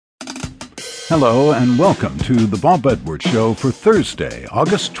Hello and welcome to the Bob Edwards Show for Thursday,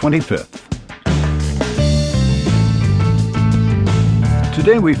 August 25th.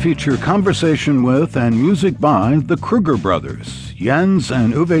 Today we feature conversation with and music by the Kruger brothers. Jens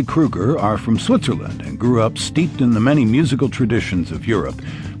and Uwe Kruger are from Switzerland and grew up steeped in the many musical traditions of Europe,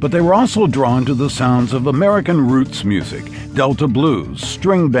 but they were also drawn to the sounds of American roots music, Delta blues,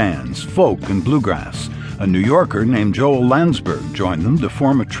 string bands, folk, and bluegrass. A New Yorker named Joel Landsberg joined them to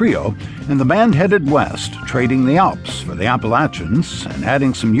form a trio, and the band headed west, trading the Alps for the Appalachians and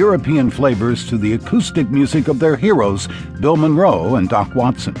adding some European flavors to the acoustic music of their heroes, Bill Monroe and Doc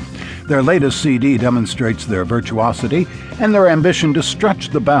Watson. Their latest CD demonstrates their virtuosity and their ambition to stretch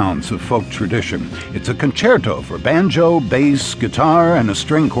the bounds of folk tradition. It's a concerto for banjo, bass, guitar, and a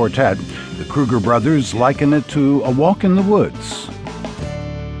string quartet. The Kruger brothers liken it to a walk in the woods.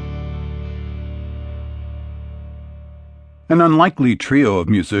 An unlikely trio of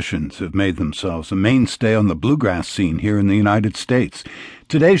musicians have made themselves a mainstay on the bluegrass scene here in the United States.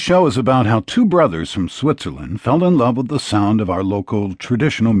 Today's show is about how two brothers from Switzerland fell in love with the sound of our local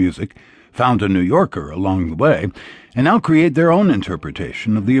traditional music, found a New Yorker along the way, and now create their own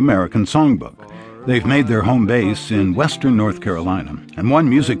interpretation of the American songbook. They've made their home base in western North Carolina, and one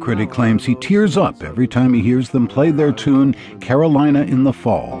music critic claims he tears up every time he hears them play their tune, Carolina in the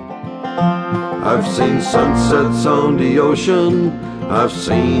Fall. I've seen sunsets on the ocean, I've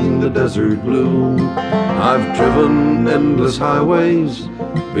seen the desert bloom, I've driven endless highways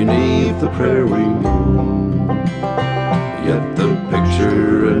beneath the prairie moon. Yet the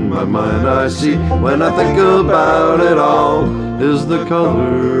picture in my mind I see when I think about it all is the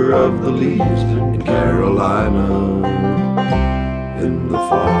color of the leaves in Carolina in the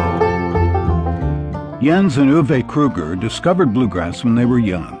fall. Jens and Uwe Kruger discovered bluegrass when they were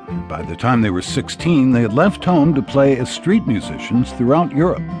young. By the time they were 16, they had left home to play as street musicians throughout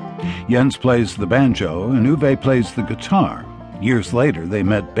Europe. Jens plays the banjo and Uwe plays the guitar. Years later, they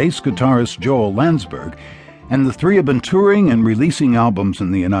met bass guitarist Joel Landsberg, and the three have been touring and releasing albums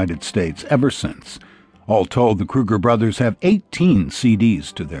in the United States ever since. All told, the Kruger brothers have 18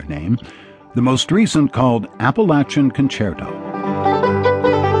 CDs to their name, the most recent called Appalachian Concerto.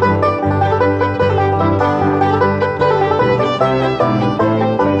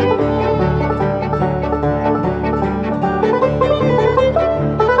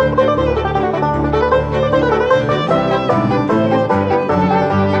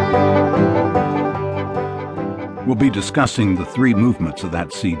 We'll be discussing the three movements of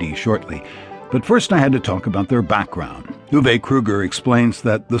that CD shortly, but first I had to talk about their background. Uwe Kruger explains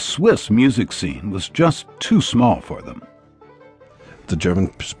that the Swiss music scene was just too small for them. The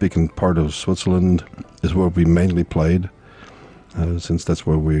German-speaking part of Switzerland is where we mainly played, since that's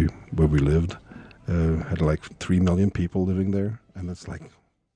where we lived. Had like 3 million people living there, and it's like